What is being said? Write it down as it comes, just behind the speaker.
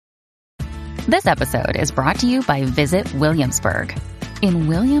This episode is brought to you by Visit Williamsburg. In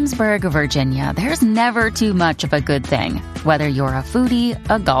Williamsburg, Virginia, there's never too much of a good thing. Whether you're a foodie,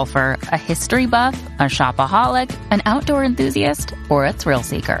 a golfer, a history buff, a shopaholic, an outdoor enthusiast, or a thrill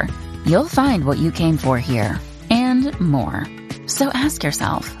seeker, you'll find what you came for here and more. So ask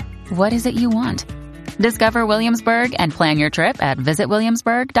yourself, what is it you want? Discover Williamsburg and plan your trip at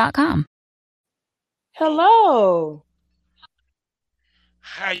visitwilliamsburg.com. Hello.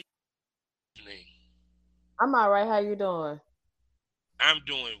 How you doing? I'm all right. How you doing? I'm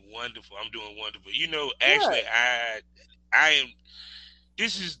doing wonderful. You know, actually, I am.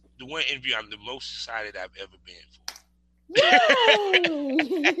 This is the one interview I'm the most excited I've ever been for.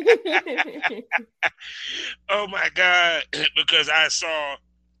 Oh my God! Because I saw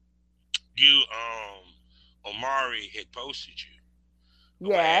you. Omari had posted you.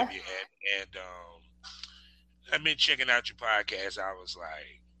 Yeah. And I've been checking out your podcast. I was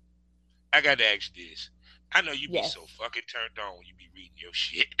like, I got to ask you this. I know you be so fucking turned on when you be reading your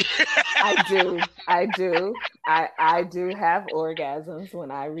shit. I do. I do have orgasms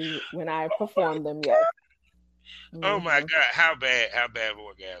when I perform them. Yes. Mm-hmm. Oh my God! How bad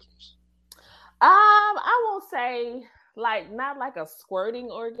orgasms? I won't say not like a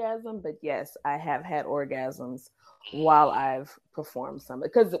squirting orgasm, but yes, I have had orgasms while I've performed some.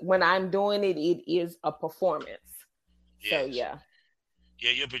 Because when I'm doing it, it is a performance. Yes. So yeah.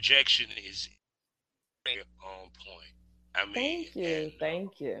 Yeah, your projection is on point. I mean,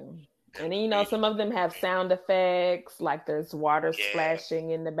 thank you. And you know, some of them have sound effects, like there's water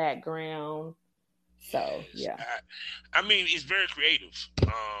splashing in the background. So yeah. I mean, it's very creative.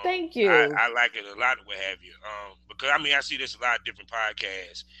 Thank you. I like it a lot. What have you? Because I mean, I see there's a lot of different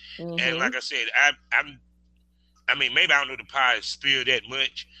podcasts, and like I said, I mean, maybe I don't know the pod spill that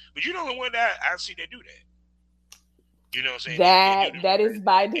much, but you're the only one that I see that do that. You know what I'm saying? That is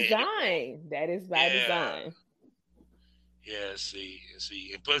by design. That is by design. Yeah, see.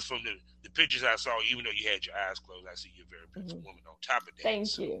 And plus from the pictures I saw, even though you had your eyes closed, I see you're a very beautiful woman on top of that.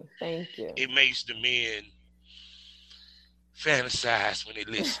 Thank you. It makes the men fantasize when they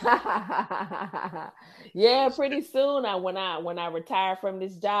listen. Yeah, pretty soon when I retire from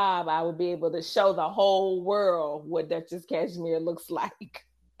this job, I will be able to show the whole world what Duchess Cashmere looks like.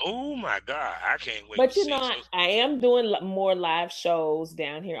 Oh my God, I can't wait. But you know, I am doing more live shows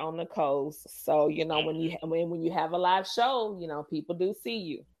down here on the coast. So you know, when you have a live show, you know, people do see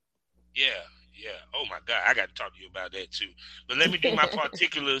you. Yeah. Oh my God, I got to talk to you about that too. But let me do my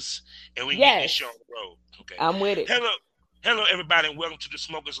particulars, and we can get this show on the road. Okay, I'm with it. Hello, everybody, and welcome to the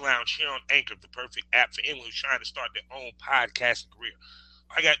Smokers Lounge here on Anchor, the perfect app for anyone who's trying to start their own podcasting career.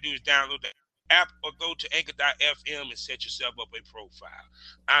 All you got to do is download the app or go to anchor.fm and set yourself up a profile.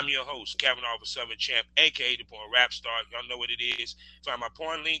 I'm your host, Kevin Oliver Southern Champ, aka the Porn Rap Star. Y'all know what it is. Find my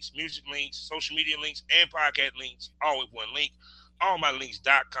porn links, music links, social media links, and podcast links, all with one link.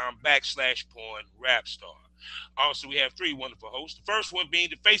 allmylinks.com/porn rap star. Also, we have 3 wonderful hosts. The first one being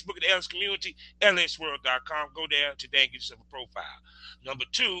the Facebook of the LS community, lsworld.com. Go there today and get yourself a profile. Number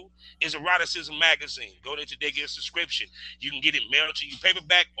 2 is Eroticism Magazine. Go there today, get a subscription. You can get it mailed to you,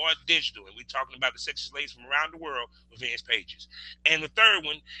 paperback or digital. And we're talking about the sexiest ladies from around the world with Vince pages. And the third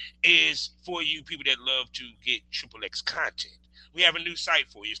one is for you people that love to get XXX content. We have a new site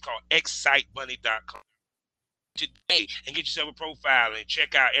for you. It's called xsitebunny.com. Today and get yourself a profile and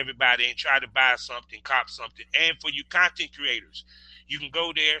check out everybody and try to buy something, cop something. And for you content creators, you can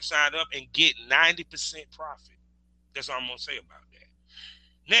go there, sign up, and get 90% profit. That's all I'm going to say about that.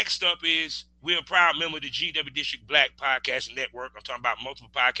 Next up is we're a proud member of the GW District Black Podcast Network. I'm talking about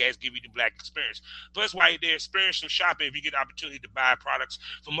multiple podcasts give you the Black experience. Plus, while you're there, experience some shopping if you get the opportunity to buy products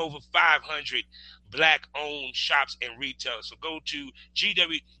from over 500 Black-owned shops and retailers. So go to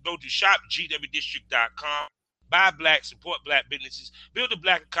shopgwdistrict.com. Buy Black, support Black businesses, build a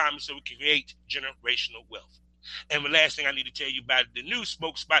Black economy so we can create generational wealth. And the last thing I need to tell you about the new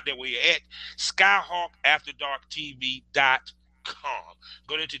smoke spot that we're at, SkyhawkAfterDarkTV.com.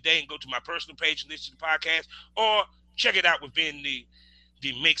 Go there today and go to my personal page and listen to the podcast, or check it out within the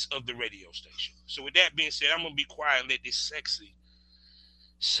mix of the radio station. So with that being said, I'm going to be quiet and let this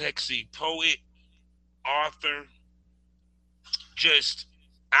sexy poet, author,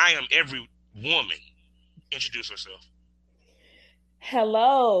 I am every woman. Introduce herself.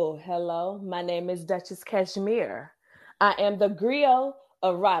 Hello. My name is Duchess Cashmere. I am the griot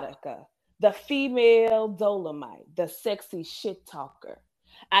erotica, the female Dolomite, the sexy shit talker.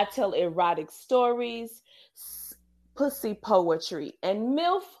 I tell erotic stories, pussy poetry, and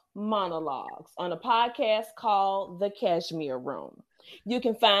MILF monologues on a podcast called The Cashmere Room. You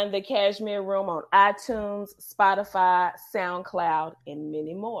can find The Cashmere Room on iTunes, Spotify, SoundCloud, and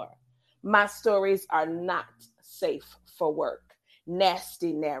many more. My stories are not safe for work.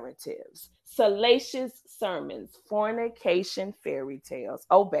 Nasty narratives, salacious sermons, fornication fairy tales.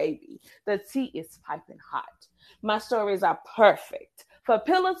 Oh, baby, the tea is piping hot. My stories are perfect for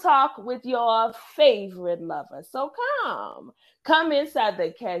pillow talk with your favorite lover. So come inside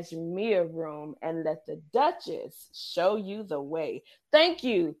the cashmere room and let the Duchess show you the way. Thank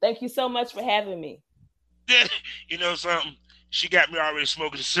you. Thank you so much for having me. You know something? She got me already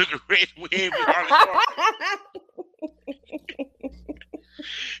smoking a cigarette. We ain't been hardly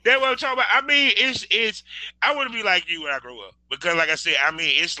That's what I'm talking about. I mean, it's. I want to be like you when I grow up because, like I said, I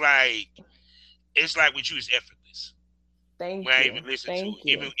mean, it's like with you is effortless. Thank When I you. even listen Thank to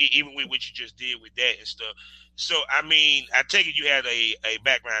you. even with what you just did with that and stuff. So I mean, I take it you had a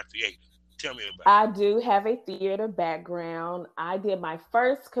background theater. Tell me about I do have a theater background. I did my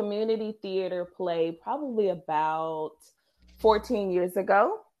first community theater play probably about 14 years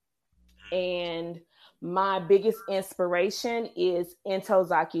ago. And my biggest inspiration is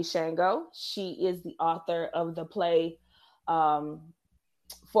Ntozake Shango. She is the author of the play um,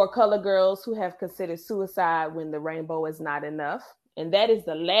 For Color Girls Who Have Considered Suicide When the Rainbow Is Not Enough. And that is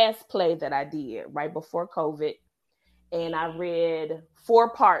the last play that I did right before COVID. And I read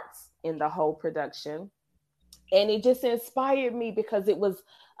 4 parts in the whole production. And it just inspired me because it was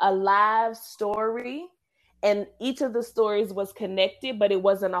a live story and each of the stories was connected, but it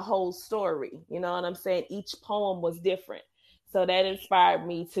wasn't a whole story. You know what I'm saying? Each poem was different. So that inspired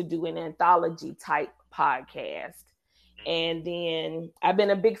me to do an anthology type podcast. And then I've been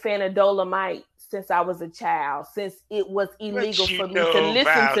a big fan of Dolomite since I was a child, since it was illegal for me to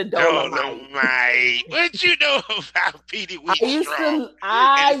listen to Dolomite. What you know about Petey Wheatstraw?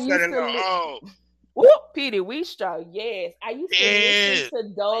 I used to Whoop, Petey Wheatstraw, yes. I used to listen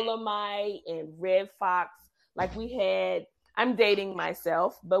to Dolomite and Red Fox. Like I'm dating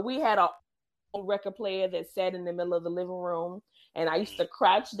myself, but we had a record player that sat in the middle of the living room, and I used to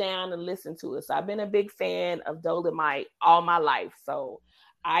crouch down and listen to it. So I've been a big fan of Dolomite all my life. So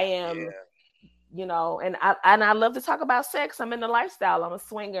I am, and I love to talk about sex. I'm in the lifestyle. I'm a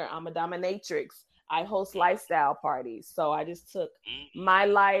swinger. I'm a dominatrix. I host lifestyle parties. So I just took my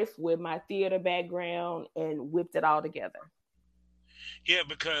life with my theater background and whipped it all together. Yeah,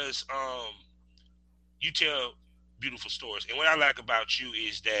 because you tell beautiful stories. And what I like about you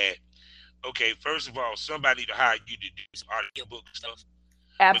is that, okay, first of all, somebody to hire you to do some audiobook stuff.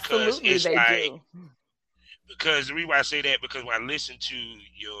 Absolutely, they do. Because the reason why I say that, because when I listen to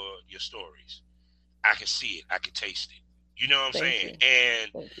your stories, I can see it. I can taste it. You know what I'm saying?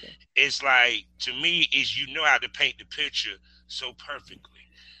 And it's like, to me, is you know how to paint the picture so perfectly.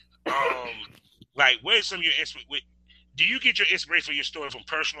 Like, where's some of your inspiration? Do you get your inspiration for your story from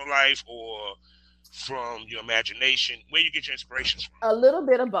personal life or from your imagination? Where you get your inspirations from? A little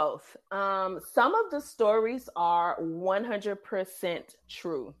bit of both. Some of the stories are 100%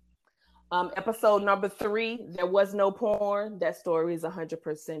 true. Episode number 3, there was no porn. That story is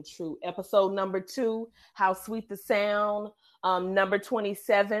 100% true. Episode number 2, How Sweet the Sound. Number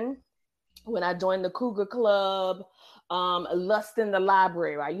 27, when I joined the Cougar Club. Lust in the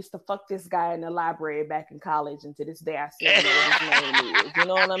Library. I used to fuck this guy in the library back in college, and to this day I still know what his name is. You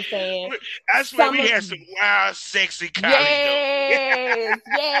know what I'm saying? I swear we had some wild, sexy college.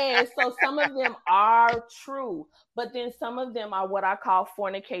 Yes. So some of them are true, but then some of them are what I call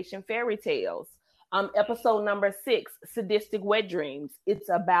fornication fairy tales. Episode number 6, Sadistic Wet Dreams. It's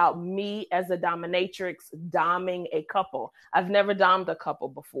about me as a dominatrix doming a couple. I've never domed a couple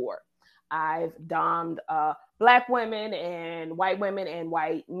before. I've domed black women and white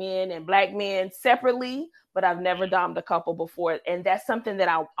men and black men separately, but I've never domed a couple before. And that's something that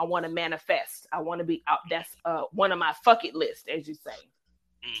I want to manifest. I want to be out. That's one of my fuck it list, as you say.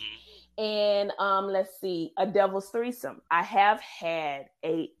 And let's see, a devil's threesome. I have had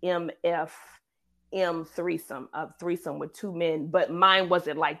a MFM threesome, a threesome with 2 men, but mine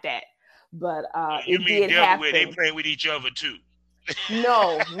wasn't like that. But it did happen. Where they play with each other too?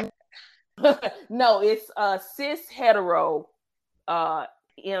 No. No, it's cis hetero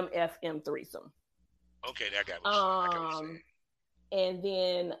MFM threesome. Okay, I got what you're saying. And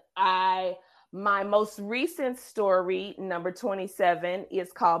then my most recent story, number 27,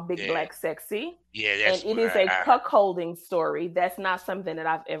 is called Big Black Sexy. Yeah, that's and it is a cuckolding story. That's not something that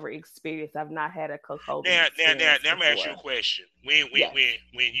I've ever experienced. I've not had a cuckolding. Now, I'm gonna ask you a question. When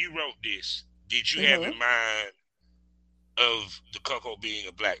you wrote this, did you have in mind of the cuckold being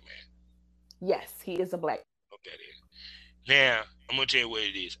a black man? Yes, he is a black man. Okay, then. Now, I'm going to tell you what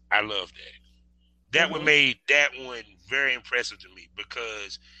it is. I love that. That one made that one very impressive to me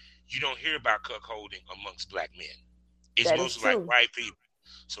because you don't hear about cuckolding amongst black men. It's mostly like white people.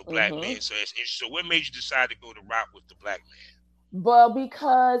 So black men. So it's interesting. So what made you decide to go the route with the black man? Well,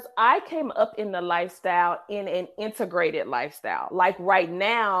 because I came up in the lifestyle in an integrated lifestyle. Like right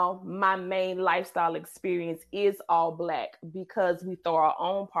now, my main lifestyle experience is all black because we throw our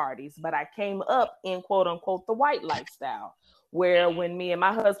own parties. But I came up in quote unquote the white lifestyle, where when me and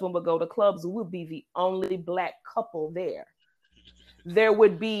my husband would go to clubs, we would be the only black couple there. There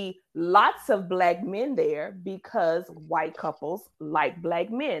would be lots of black men there because white couples like black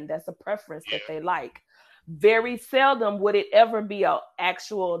men. That's a preference that they like. Very seldom would it ever be a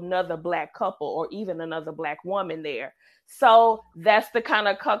actual another black couple or even another black woman there. So that's the kind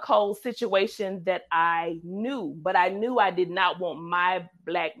of cuckold situation that I knew, but I knew I did not want my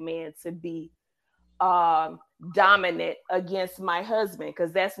black man to be dominant against my husband,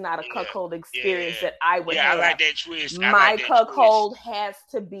 because that's not a cuckold experience that I would have. I like that twist. My cuckold has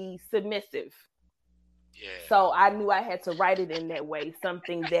to be submissive. Yeah. So I knew I had to write it in that way,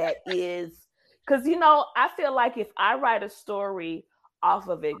 something that is, because, you know, I feel like if I write a story off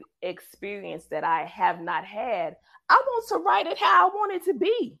of an experience that I have not had, I want to write it how I want it to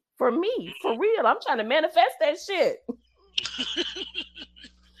be for me, for real. I'm trying to manifest that shit.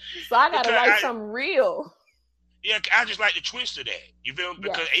 So I got to write something real. Yeah, I just like the twist of that. You feel me?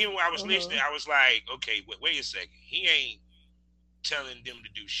 Because even when I was listening, I was like, okay, wait a second. He ain't telling them to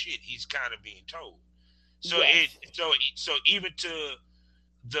do shit. He's kind of being told. So so even to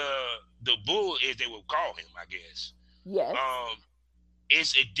the bull, as they will call him, I guess. Yes.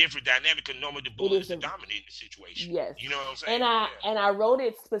 It's a different dynamic because normally the bull is the dominating situation. Yes. You know what I'm saying? And I wrote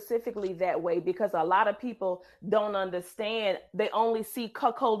it specifically that way because a lot of people don't understand. They only see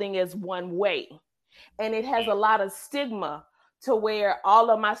cuckolding as one way. And it has a lot of stigma to where all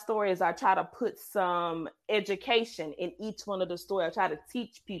of my stories, I try to put some education in each one of the stories. I try to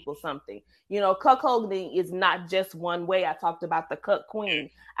teach people something. You know, cuckolding is not just one way. I talked about the cuck queen.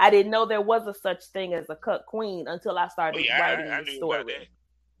 I didn't know there was a such thing as a cuck queen until I started writing the story.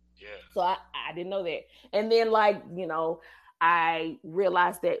 Yeah. So I didn't know that. And then, like, you know, I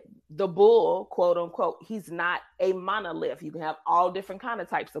realized that the bull, quote unquote, he's not a monolith. You can have all different kind of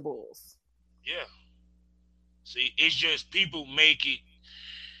types of bulls. Yeah. See, it's just people make it,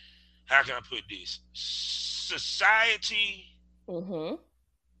 how can I put this? Society, as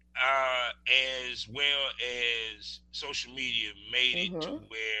well as social media made it to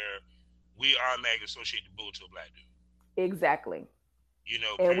where we automatically associate the bull to a black dude. Exactly. You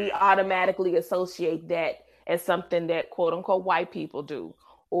know, and we automatically associate that as something that quote unquote white people do.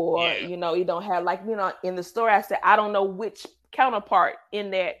 Or, you know, you don't have, like, you know, in the story I said, I don't know which counterpart in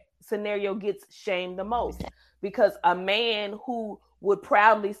that scenario gets shamed the most. Because a man who would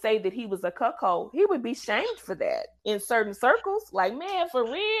proudly say that he was a cuckold, he would be shamed for that in certain circles. Like, man, for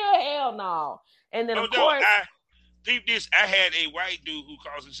real? Hell no. And then, of course... I had a white dude who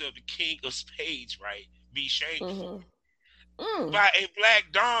calls himself the king of spades, right? Be shamed by a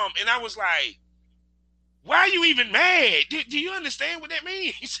black dom. And I was like, why are you even mad? Do you understand what that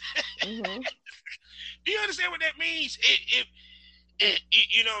means? Do you understand what that means?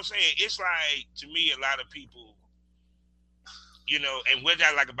 You know what I'm saying? It's like, to me, a lot of people, you know, and what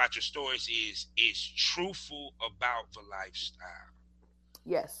I like about your stories is truthful about the lifestyle.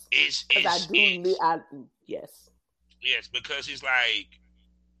 Yes. Yes. Yes, because it's like,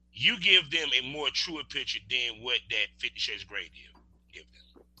 you give them a more truer picture than what that 50 Shades of Grey did give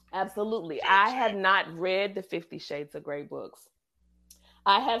them. Absolutely. You know I have not read the 50 Shades of Grey books.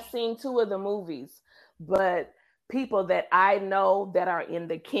 I have seen 2 of the movies, but people that I know that are in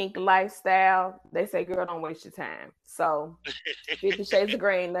the kink lifestyle, they say, girl, don't waste your time. So 50 Shades of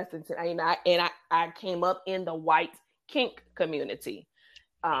Grey ain't nothing to, you know, I came up in the white kink community.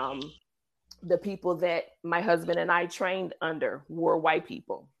 The people that my husband and I trained under were white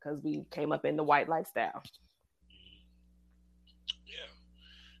people because we came up in the white lifestyle. Yeah.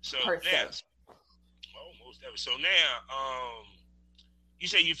 So now, almost ever. So now, you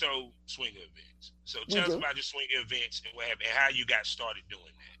say you throw swinger events. So tell us about your swinger events and what happened and how you got started doing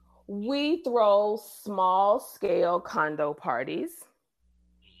that. We throw small scale condo parties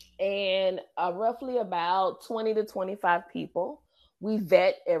and roughly about 20 to 25 people. We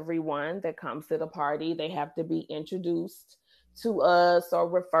vet everyone that comes to the party. They have to be introduced to us or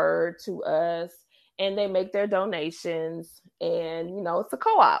referred to us, and they make their donations. And, you know, it's a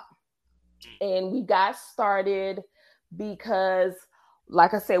co-op. And we got started because,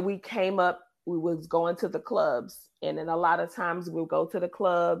 like I said, we came up, we was going to the clubs. And then a lot of times we'll go to the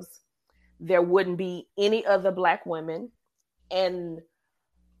clubs. There wouldn't be any other Black women. And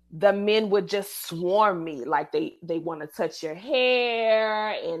the men would just swarm me. Like they want to touch your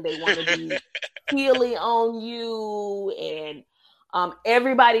hair and they want to be feely on you. And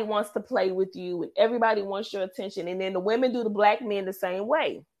Everybody wants to play with you and everybody wants your attention. And then the women do the black men the same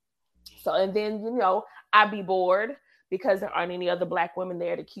way. So, and then, I'd be bored because there aren't any other black women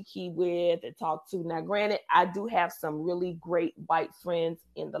there to kiki with and talk to. Now, granted, I do have some really great white friends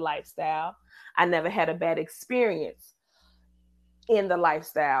in the lifestyle. I never had a bad experience in the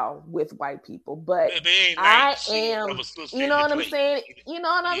lifestyle with white people, but I am, you know what I'm saying? You know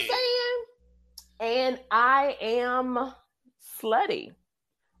what I'm saying? And I am slutty.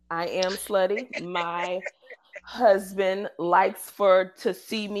 My husband likes to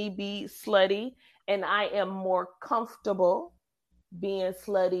see me be slutty, and I am more comfortable being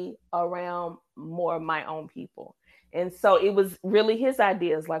slutty around more of my own people. And so it was really his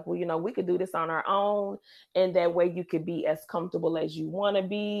ideas like, well, we could do this on our own. And that way you could be as comfortable as you want to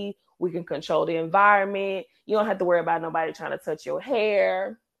be. We can control the environment. You don't have to worry about nobody trying to touch your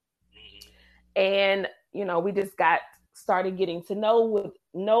hair. And, we just started getting to know with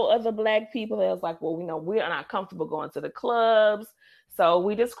no other black people. It was like, well, we're not comfortable going to the clubs. So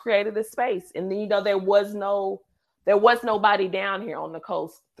we just created a space. And then, there was nobody down here on the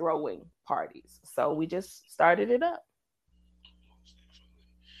coast throwing parties. So we just started it up.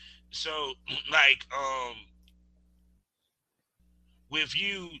 So, like, with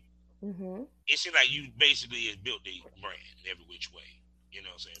you, it seems like you basically has built a brand every which way. You know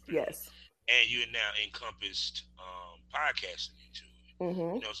what I'm saying? Yes. And you're now encompassed podcasting into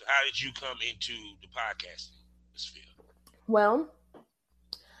it. So how did you come into the podcasting sphere? Well,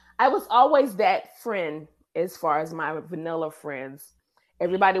 I was always that friend as far as my vanilla friends.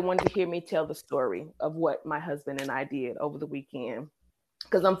 Everybody wanted to hear me tell the story of what my husband and I did over the weekend.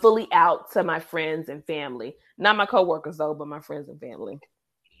 Because I'm fully out to my friends and family. Not my coworkers, though, but my friends and family.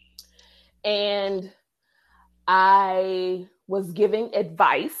 And I was giving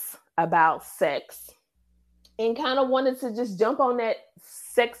advice about sex and kind of wanted to just jump on that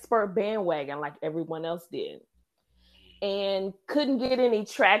sexpert bandwagon like everyone else did. And couldn't get any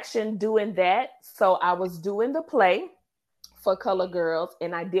traction doing that. So I was doing the play for Color Girls,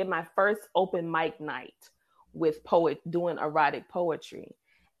 and I did my first open mic night with doing erotic poetry.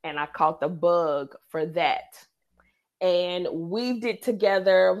 And I caught the bug for that. And weaved it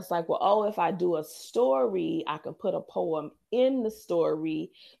together. I was like, well, if I do a story, I can put a poem in the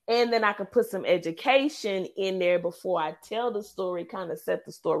story. And then I can put some education in there before I tell the story, kind of set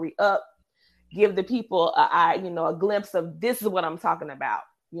the story up, give the people a glimpse of this is what I'm talking about.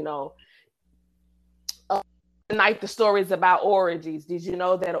 Tonight the story is about orgies. Did you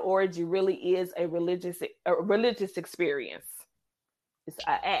know that an orgy really is a religious experience? It's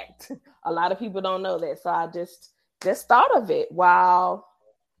an act. A lot of people don't know that. So I just thought of it while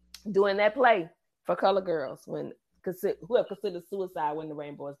doing that play for Color Girls who have considered suicide when the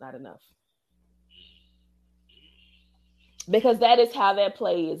rainbow is not enough. Because that is how that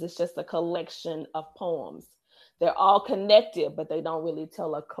play is. It's just a collection of poems. They're all connected, but they don't really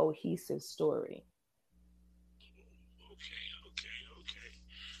tell a cohesive story. Okay.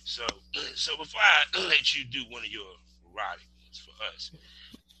 So before I let you do one of your erotic ones for us,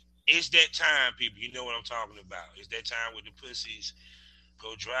 it's that time, people. You know what I'm talking about. It's that time when the pussies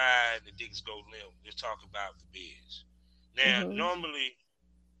go dry and the dicks go limp. Let's talk about the biz. Now, normally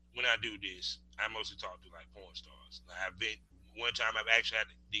when I do this, I mostly talk to like porn stars. One time I've actually had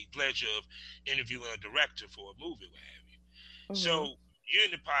the pleasure of interviewing a director for a movie, what have you. So you're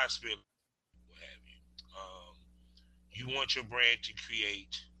in the possibility, what have you. You want your brand to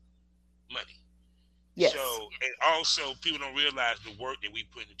create money. Yes. So, and also people don't realize the work that we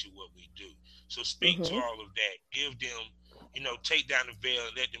put into what we do. So speak to all of that. Give them, take down the veil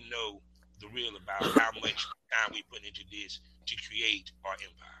and let them know the real about how much time we put into this to create our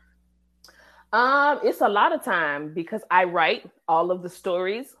empire. It's a lot of time because I write all of the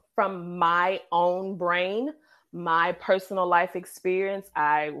stories from my own brain, my personal life experience.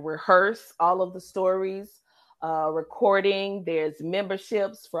 I rehearse all of the stories, recording. There's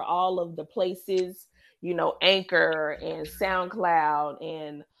memberships for all of the places, Anchor and SoundCloud,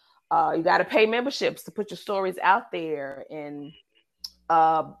 and you got to pay memberships to put your stories out there, and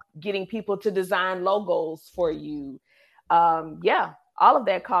getting people to design logos for you. All of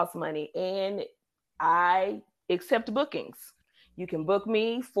that costs money, and I accept bookings. You can book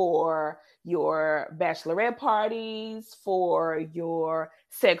me for your bachelorette parties, for your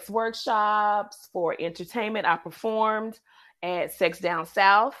sex workshops, for entertainment. I performed at Sex Down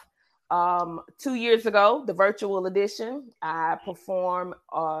South 2 years ago, the virtual edition. I performed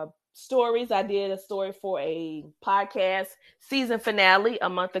stories. I did a story for a podcast season finale a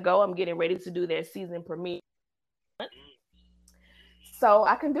month ago. I'm getting ready to do their season premiere. So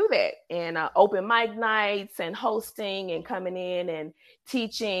I can do that. And open mic nights and hosting and coming in and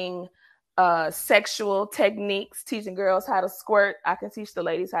teaching sexual techniques, teaching girls how to squirt. I can teach the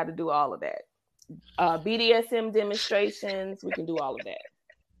ladies how to do all of that. BDSM demonstrations, we can do all of that.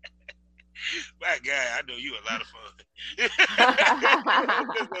 My God, I know you a lot of fun. Just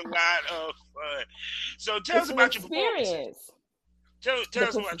a lot of fun. So tell us about your performances. Tell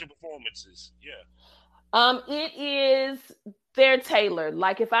us about your performances. Yeah. They're tailored.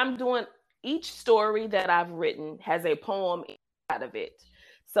 Like if I'm doing, each story that I've written has a poem inside of it.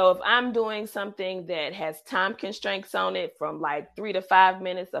 So if I'm doing something that has time constraints on it from like 3 to 5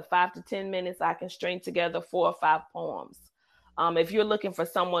 minutes or 5 to 10 minutes, I can string together 4 or 5 poems. If you're looking for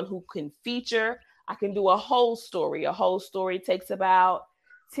someone who can feature, I can do a whole story. A whole story takes about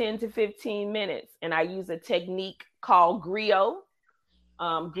 10 to 15 minutes. And I use a technique called griot.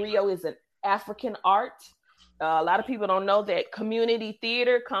 Griot is an African art. A lot of people don't know that community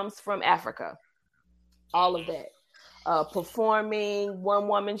theater comes from Africa. All of that. Performing,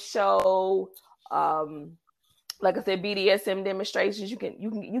 one-woman show, like I said, BDSM demonstrations. You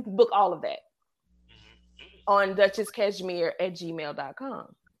can book all of that on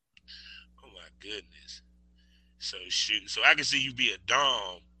duchesscashmere@gmail.com. Oh my goodness. So shoot. So I can see you be a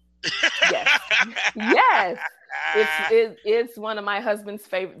dom. Yes. Yes. It's one of my husband's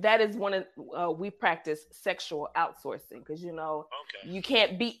favorite. That is one of we practice sexual outsourcing because you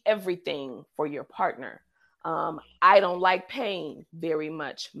can't be everything for your partner. I don't like pain very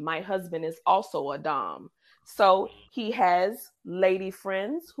much. My husband is also a dom, so he has lady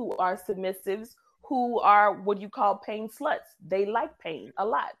friends who are submissives, who are what you call pain sluts. They like pain a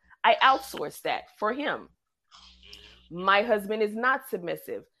lot. I outsource that for him. My husband is not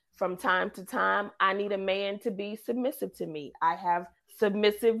submissive. From time to time, I need a man to be submissive to me. I have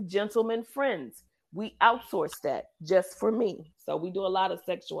submissive gentleman friends. We outsource that just for me. So we do a lot of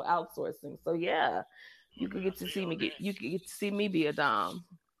sexual outsourcing. So yeah, you can get to see me. You can get to see me be a dom.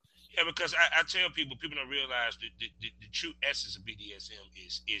 Yeah, because I tell people don't realize the true essence of BDSM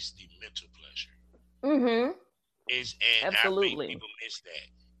is the mental pleasure. Mm-hmm. Absolutely. I think people miss that,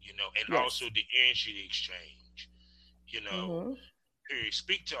 and yes. also the energy exchange,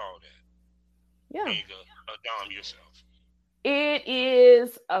 Speak to all that. Yeah. Being a dom yourself. It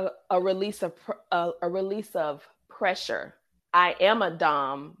is a release of pressure. I am a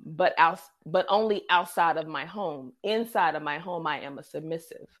dom, but only outside of my home. Inside of my home, I am a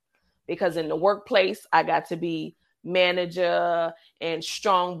submissive. Because in the workplace, I got to be manager and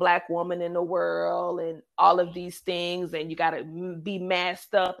strong Black woman in the world and all of these things. And you got to be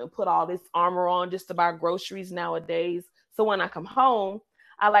masked up and put all this armor on just to buy groceries nowadays. So when I come home,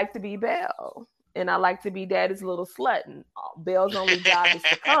 I like to be Belle. And I like to be daddy's little slut. And Belle's only job is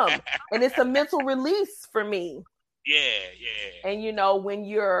to come. And it's a mental release for me. Yeah. And when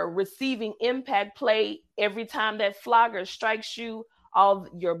you're receiving impact play, every time that flogger strikes you, all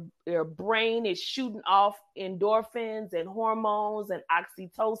your brain is shooting off endorphins and hormones and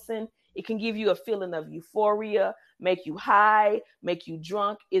oxytocin. It can give you a feeling of euphoria, make you high, make you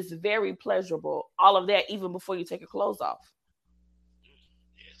drunk. It's very pleasurable. All of that, even before you take your clothes off.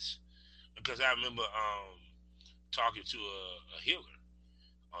 Yes, because I remember talking to a healer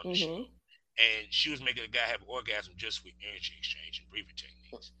on the show, and she was making a guy have an orgasm just with energy exchange and breathing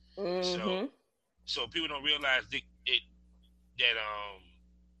techniques. So people don't realize that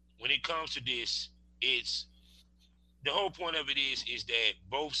when it comes to this, it's the whole point of it is that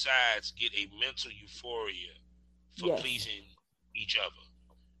both sides get a mental euphoria for pleasing each other.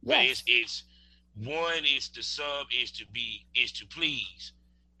 Yes. But it's one is the sub is to please,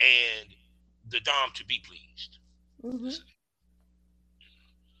 and the dom to be pleased.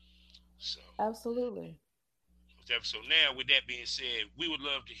 So absolutely. So now, with that being said, we would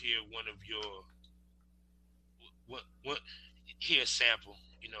love to hear one of your hear a sample,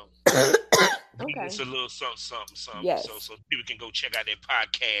 Okay. It's a little something. Yes. So people can go check out their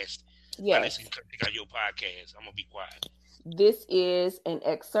podcast. Yes. Check out your podcast. I'm gonna be quiet. This is an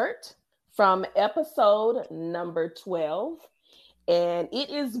excerpt from episode number 12. And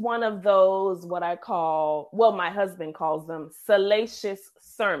it is one of those, what I call, my husband calls them salacious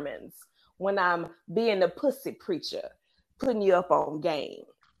sermons, when I'm being the pussy preacher, putting you up on game.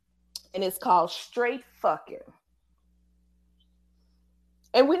 And it's called Straight Fucking.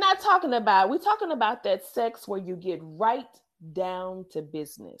 And we're talking about that sex where you get right down to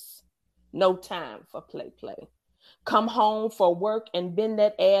business. No time for play. Come home for work and bend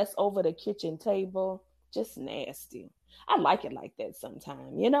that ass over the kitchen table. Just nasty. I like it like that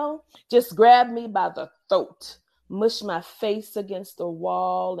sometime, Just grab me by the throat, mush my face against the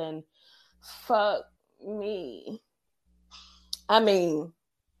wall, and fuck me. I mean,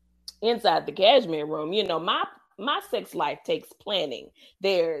 inside the cashmere room, you know, my sex life takes planning.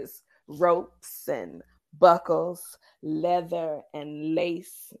 There's ropes and buckles, leather and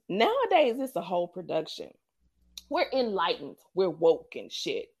lace. Nowadays, it's a whole production. We're enlightened, we're woke and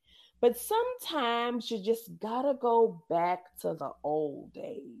shit. But sometimes you just gotta go back to the old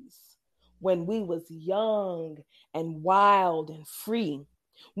days when we was young and wild and free,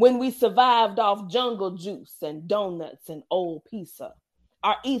 when we survived off jungle juice and donuts and old pizza.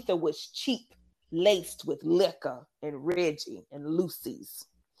 Our ether was cheap, laced with liquor and Reggie and Lucy's.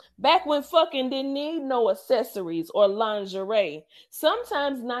 Back when fucking didn't need no accessories or lingerie,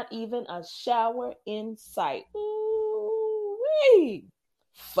 sometimes not even a shower in sight. Ooh-wee.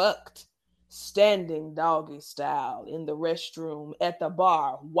 Fucked. Standing doggy style in the restroom, at the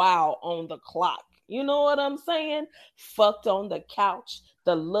bar, while on the clock. You know what I'm saying? Fucked on the couch,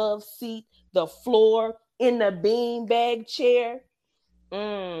 the love seat, the floor, in the beanbag chair.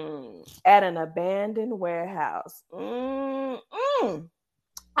 At an abandoned warehouse.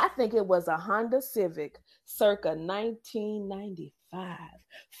 I think it was a Honda Civic circa 1995.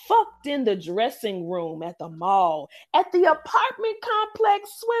 Fucked in the dressing room at the mall, at the apartment complex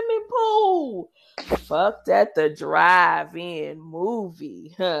swimming pool. Fucked at the drive-in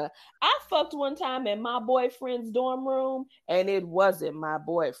movie. I fucked one time in my boyfriend's dorm room, and it wasn't my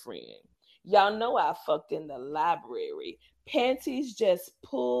boyfriend. Y'all know I fucked in the library. Panties just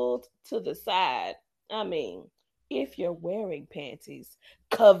pulled to the side. I mean, if you're wearing panties,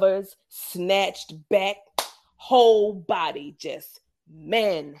 covers snatched back, whole body just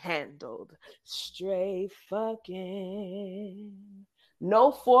manhandled. Straight fucking.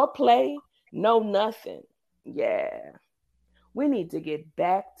 No foreplay, no nothing. Yeah. We need to get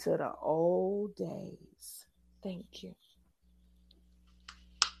back to the old days. Thank you.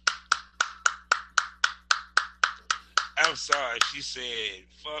 I'm sorry. She said,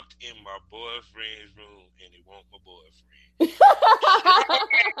 fucked in my boyfriend's room and it won't my boyfriend.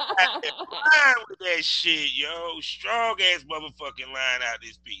 Line with that shit, yo. Strong ass motherfucking line out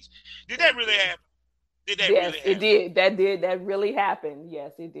this piece. Did that really happen? Did that yes, really happen? It did. That really happened.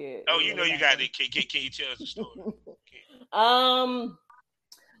 Yes, it did. Oh, it you really know you happened. got it. Can you tell us the story?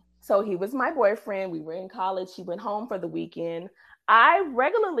 So he was my boyfriend. We were in college. He went home for the weekend. I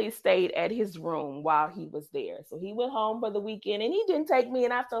regularly stayed at his room while he was there. So he went home for the weekend and he didn't take me,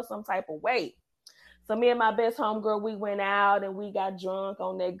 and I felt some type of way. So me and my best homegirl, we went out and we got drunk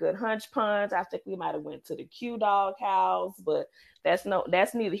on that good hunch punch. I think we might have went to the Q Dog house, but that's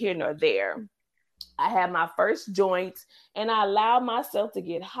neither here nor there. I had my first joint and I allowed myself to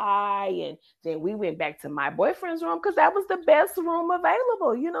get high. And then we went back to my boyfriend's room because that was the best room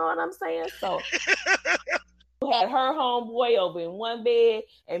available. You know what I'm saying? So had her homeboy over in one bed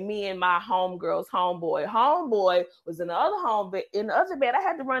and me and my homegirl's homeboy. Homeboy was in the other bed. I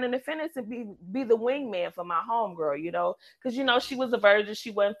had to run in the fence and be the wingman for my homegirl, you know, because you know she was a virgin,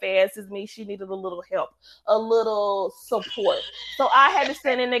 she wasn't fast as me, she needed a little help, a little support. So I had to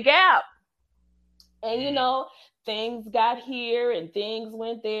stand in the gap. And you know, things got here and things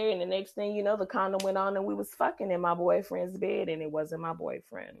went there, and the next thing you know, the condom went on and we was fucking in my boyfriend's bed and it wasn't my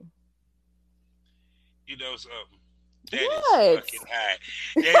boyfriend. You know something? That is fucking high.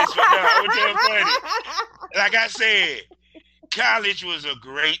 That is funny. Like I said, college was a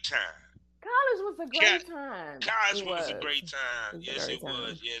great time. College was a great time. College was a great time. Yes, it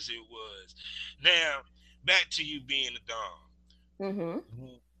was. Yes, it was. Now, back to you being a dom. Mm-hmm.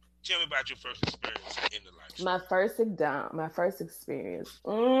 Tell me about your first experience in the life. My first experience.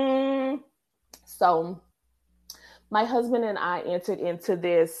 So, my husband and I entered into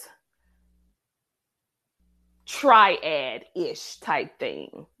this triad-ish type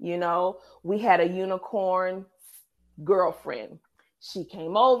thing. You know, we had a unicorn girlfriend. She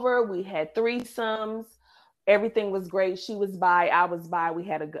came over. We had threesomes. Everything was great. She was bi. I was bi. We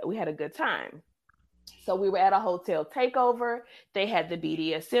had a good time. So we were at a hotel takeover. They had the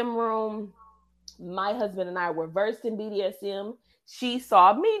BDSM room. My husband and I were versed in BDSM. She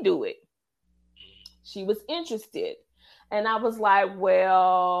saw me do it. She was interested. And I was like,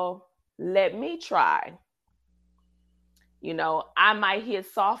 well, let me try. You know, I might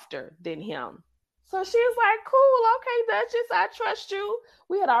hit softer than him. So she was like, cool, okay, Duchess, I trust you.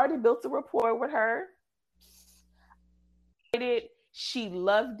 We had already built a rapport with her. She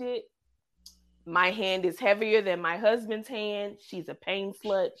loved it. My hand is heavier than my husband's hand. She's a pain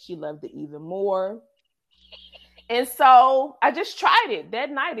slut. She loved it even more. And so I just tried it that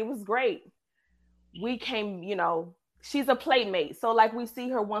night. It was great. We came, you know, she's a playmate. So like we see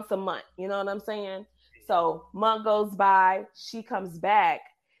her once a month. You know what I'm saying? So month goes by. She comes back.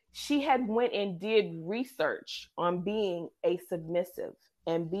 she had went and did research on being a submissive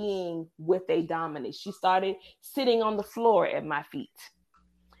and being with a dominant. She started sitting on the floor at my feet.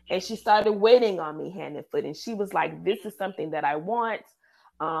 And she started waiting on me hand and foot. And she was like, this is something that I want.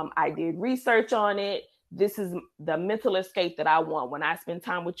 I did research on it. This is the mental escape that I want. When I spend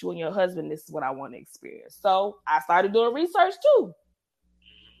time with you and your husband, this is what I want to experience. So I started doing research too.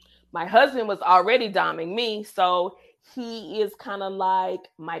 My husband was already doming me. So he is kind of like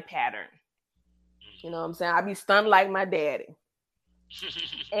my pattern. You know what I'm saying? I be stunned like my daddy.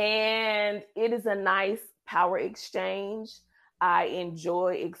 And it is a nice power exchange. I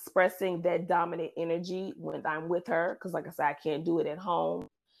enjoy expressing that dominant energy when I'm with her. Because like I said, I can't do it at home.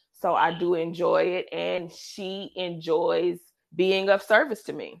 So I do enjoy it. And she enjoys being of service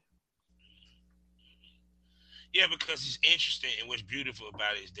to me. Yeah, because it's interesting, and what's beautiful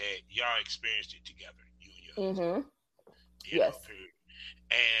about it is that y'all experienced it together, you and your husband. Yes.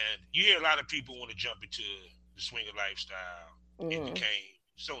 And you hear a lot of people want to jump into the swinger lifestyle. It became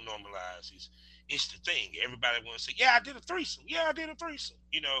so normalized. It's the thing. Everybody wants to say, yeah, I did a threesome. Yeah, I did a threesome.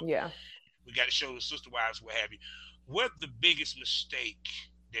 You know? Yeah. We got to show the sister wives, what have you. What the biggest mistake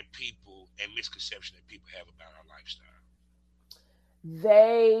that people and misconception that people have about our lifestyle?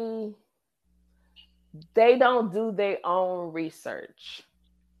 They don't do their own research.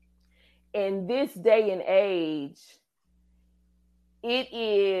 In this day and age, it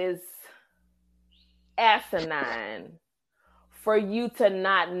is asinine for you to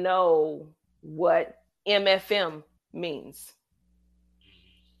not know what MFM means.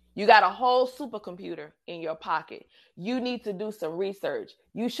 You got a whole supercomputer in your pocket. You need to do some research.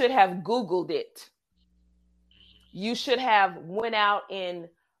 You should have Googled it. You should have went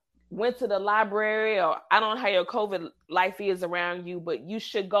to the library, or I don't know how your COVID life is around you, but you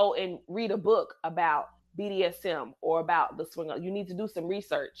should go and read a book about BDSM or about the swinger. You need to do some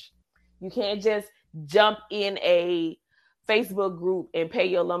research. You can't just jump in a Facebook group and pay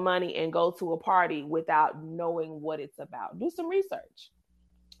your little money and go to a party without knowing what it's about. Do some research.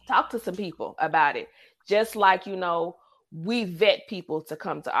 Talk to some people about it. Just like, we vet people to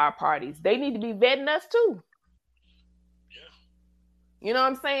come to our parties. They need to be vetting us too. You know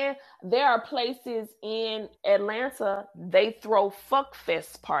what I'm saying? There are places in Atlanta, they throw fuck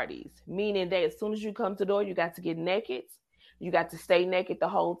fest parties, meaning that as soon as you come to the door, you got to get naked. You got to stay naked the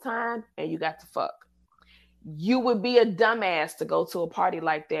whole time, and you got to fuck. You would be a dumbass to go to a party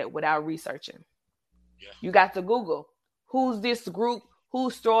like that without researching. Yeah. You got to Google, who's this group?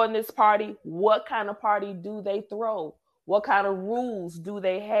 Who's throwing this party? What kind of party do they throw? What kind of rules do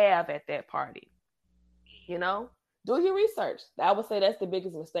they have at that party? Do your research. I would say that's the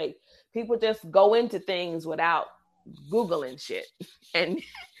biggest mistake. People just go into things without Googling shit. And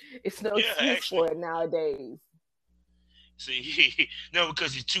it's no excuse for it nowadays. See, no,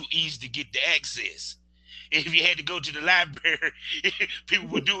 because it's too easy to get the access. If you had to go to the library, people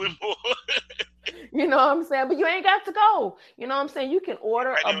would do it more. You know what I'm saying? But you ain't got to go. You know what I'm saying? You can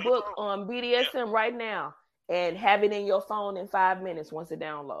order a book on BDSM right now and have it in your phone in 5 minutes once it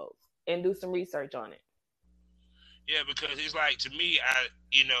downloads, and do some research on it. Yeah, because it's like, to me, I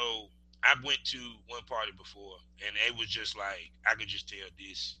went to one party before, and it was just like, I could just tell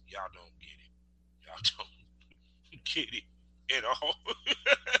this, y'all don't get it. Y'all don't get it at all.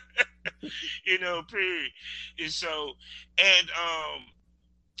 Period. And so,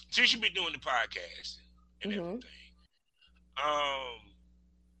 since you've been doing the podcast and everything,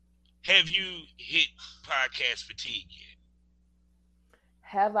 have you hit podcast fatigue yet?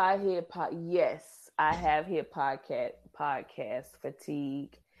 Have I hit Yes, I have hit podcast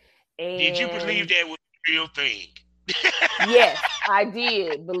fatigue. And did you believe that was a real thing? Yes, I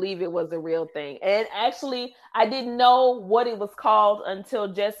did believe it was a real thing. And actually, I didn't know what it was called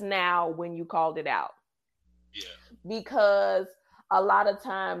until just now when you called it out. Yeah. Because a lot of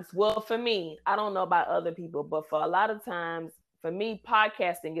times, well, for me, I don't know about other people, but for a lot of times, for me,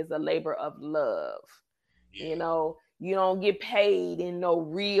 podcasting is a labor of love. Yeah. You don't get paid in no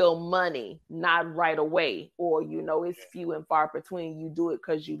real money, not right away. Or, it's few and far between. You do it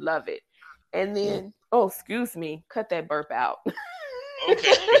because you love it. And then, excuse me, cut that burp out.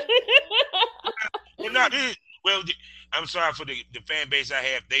 Okay. Well, I'm sorry for the fan base I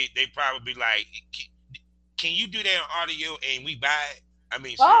have. They probably like, can you do that on audio and we buy it? I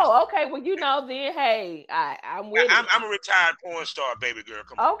mean, seriously. Okay. Well, then, hey, I'm with it. I'm a retired porn star, baby girl.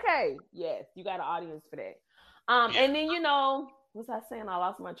 Come on. Okay. Yes, you got an audience for that. And then, what was I saying? I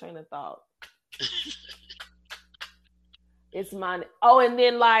lost my train of thought. It's mine. Oh, and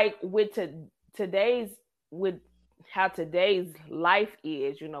then like with how today's life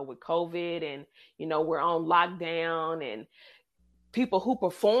is, with COVID, and we're on lockdown, and people who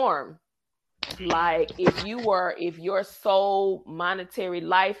perform. Like if your sole monetary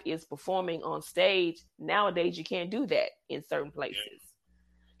life is performing on stage, nowadays you can't do that in certain places.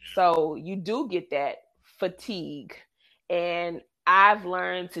 So you do get that fatigue. And I've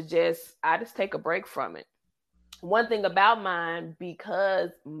learned to I just take a break from it. One thing about mine,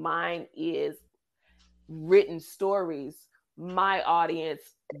 because mine is written stories, my audience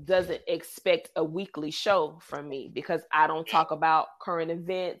doesn't expect a weekly show from me because I don't talk about current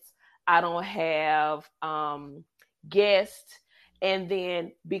events. I don't have guests. And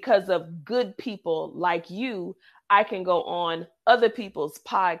then because of good people like you, I can go on other people's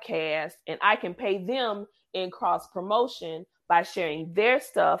podcasts and I can pay them in cross promotion by sharing their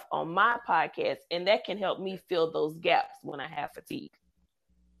stuff on my podcast. And that can help me fill those gaps when I have fatigue.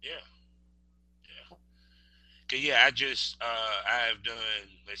 Yeah. Yeah, I've done,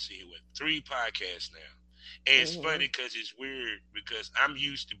 let's see, 3 podcasts now. And it's funny because it's weird because I'm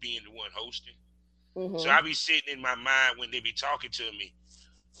used to being the one hosting. So I be sitting in my mind when they be talking to me,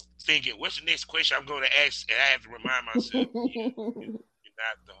 thinking, what's the next question I'm going to ask? And I have to remind myself, you're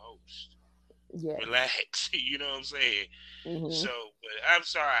not the host. Yes. Relax. You know what I'm saying? So, but I'm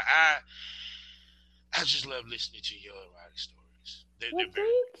sorry. I just love listening to your erotic stories.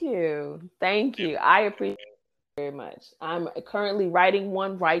 Thank you. I appreciate it very much. I'm currently writing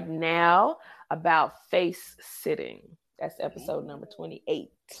one right now about face sitting. That's episode number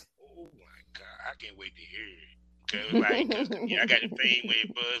 28. Oh my God. I can't wait to hear it. Cause I got the thing where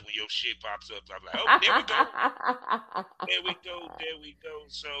it buzz when your shit pops up. I'm like, oh, there we go.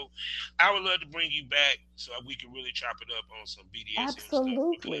 So I would love to bring you back so we can really chop it up on some BDSM stuff.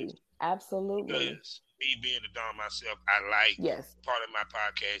 Absolutely. Because me being a dom myself, I like part of my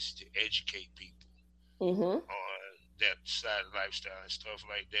podcast to educate people on that side of lifestyle and stuff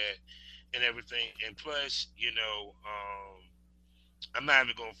like that and everything. And plus, I'm not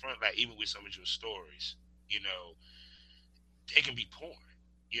even going to front, like, even with some of your stories, they can be porn.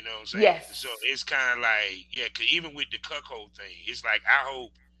 You know what I'm saying? Yes. So it's kind of like, because even with the cuckold thing, it's like, I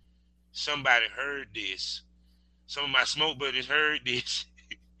hope somebody heard this. Some of my smoke buddies heard this.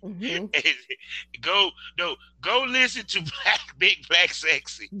 Go listen to Big Black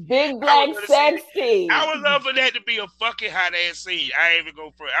Sexy. Big Black Sexy. I would love for that to be a fucking hot ass scene. I ain't even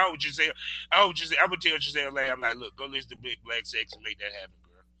go for it. I would tell Giselle Lay, I'm like, look, go listen to Big Black Sexy and make that happen,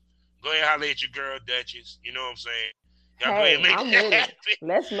 girl. Go ahead and holler at your girl Duchess. You know what I'm saying? Y'all go ahead and make that happen.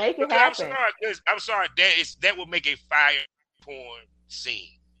 Let's make it happen. I'm sorry, that would make a fire porn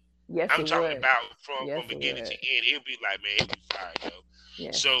scene. Yes, I'm talking about from beginning to end. It'll be like, man, it'll be fire, yo.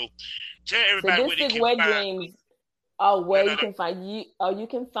 Yes. So tell everybody where they can find dreams. You can find you. You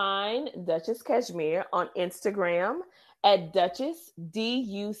can find Duchess Cashmere on Instagram at Duchess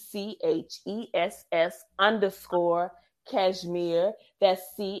DUCHESS_Cashmere. That's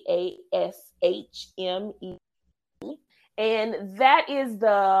CASHME. And that is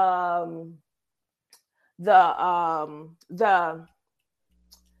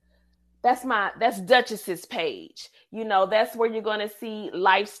that's Duchess's page. That's where you're going to see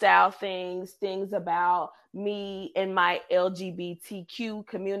lifestyle things about me and my LGBTQ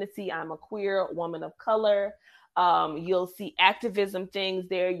community. I'm a queer woman of color. You'll see activism things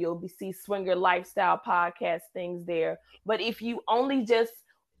there. You'll see swinger lifestyle podcast things there. But if you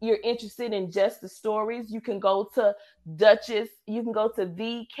you're interested in just the stories, you can go to Duchess. You can go to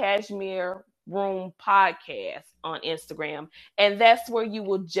the Cashmere Room Podcast on Instagram, and that's where you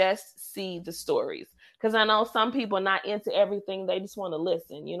will just see the stories. Because I know some people are not into everything; they just want to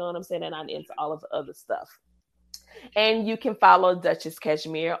listen. You know what I'm saying? They're not into all of the other stuff. And you can follow Duchess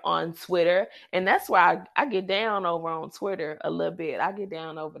Cashmere on Twitter, and that's where I get down over on Twitter a little bit. I get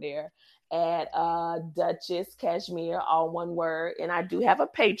down over there at Duchess Cashmere, all one word. And I do have a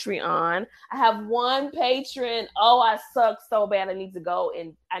Patreon. I have one patron. Oh, I suck so bad. I need to go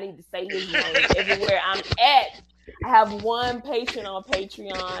and I need to say his name everywhere I'm at. I have one patron on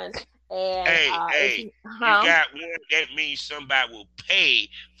Patreon. And you got one. That means somebody will pay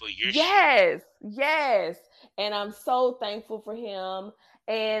for your shit. Yes. And I'm so thankful for him.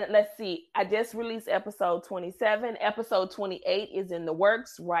 And let's see, I just released episode 27. Episode 28 is in the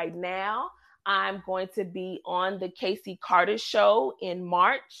works right now. I'm going to be on the Casey Carter show in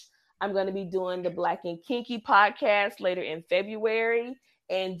March. I'm going to be doing the Black and Kinky podcast later in February.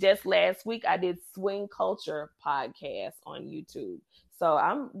 And just last week, I did Swing Culture podcast on YouTube. So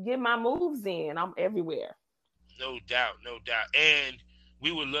I'm getting my moves in. I'm everywhere. No doubt. And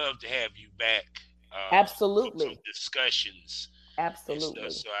we would love to have you back. Absolutely. For some discussions Absolutely.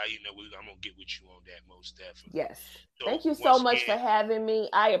 So I'm gonna get with you on that most definitely. Yes. So thank you so much for having me.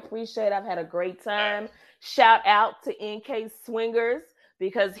 I appreciate it. I've had a great time. Shout out to NK Swingers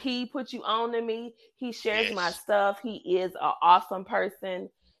because he put you on to me. He shares my stuff. He is an awesome person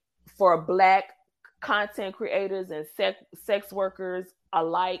for Black content creators and sex workers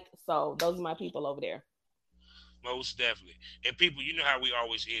alike. So those are my people over there. Most definitely. And people, you know how we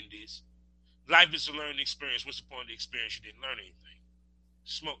always end this. Life is a learning experience. What's the point of the experience? You didn't learn anything.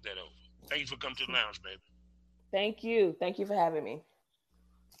 Smoke that over. Thank you for coming to the lounge, baby. Thank you. Thank you for having me.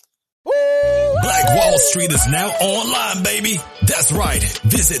 Black Wall Street is now online, baby. That's right.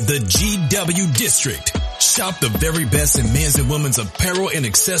 Visit the GW District. Shop the very best in men's and women's apparel and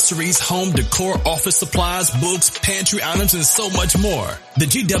accessories, home decor, office supplies, books, pantry items, and so much more. The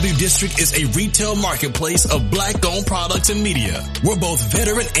GW District is a retail marketplace of Black-owned products and media. We're both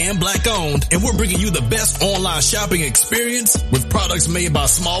veteran and Black-owned, and we're bringing you the best online shopping experience with products made by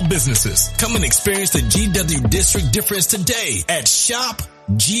small businesses. Come and experience the GW District difference today at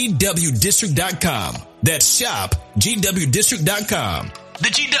shopgwdistrict.com. That's shopgwdistrict.com. The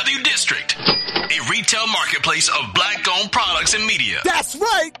GW District, a retail marketplace of Black-owned products and media. That's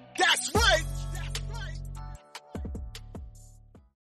right. That's right.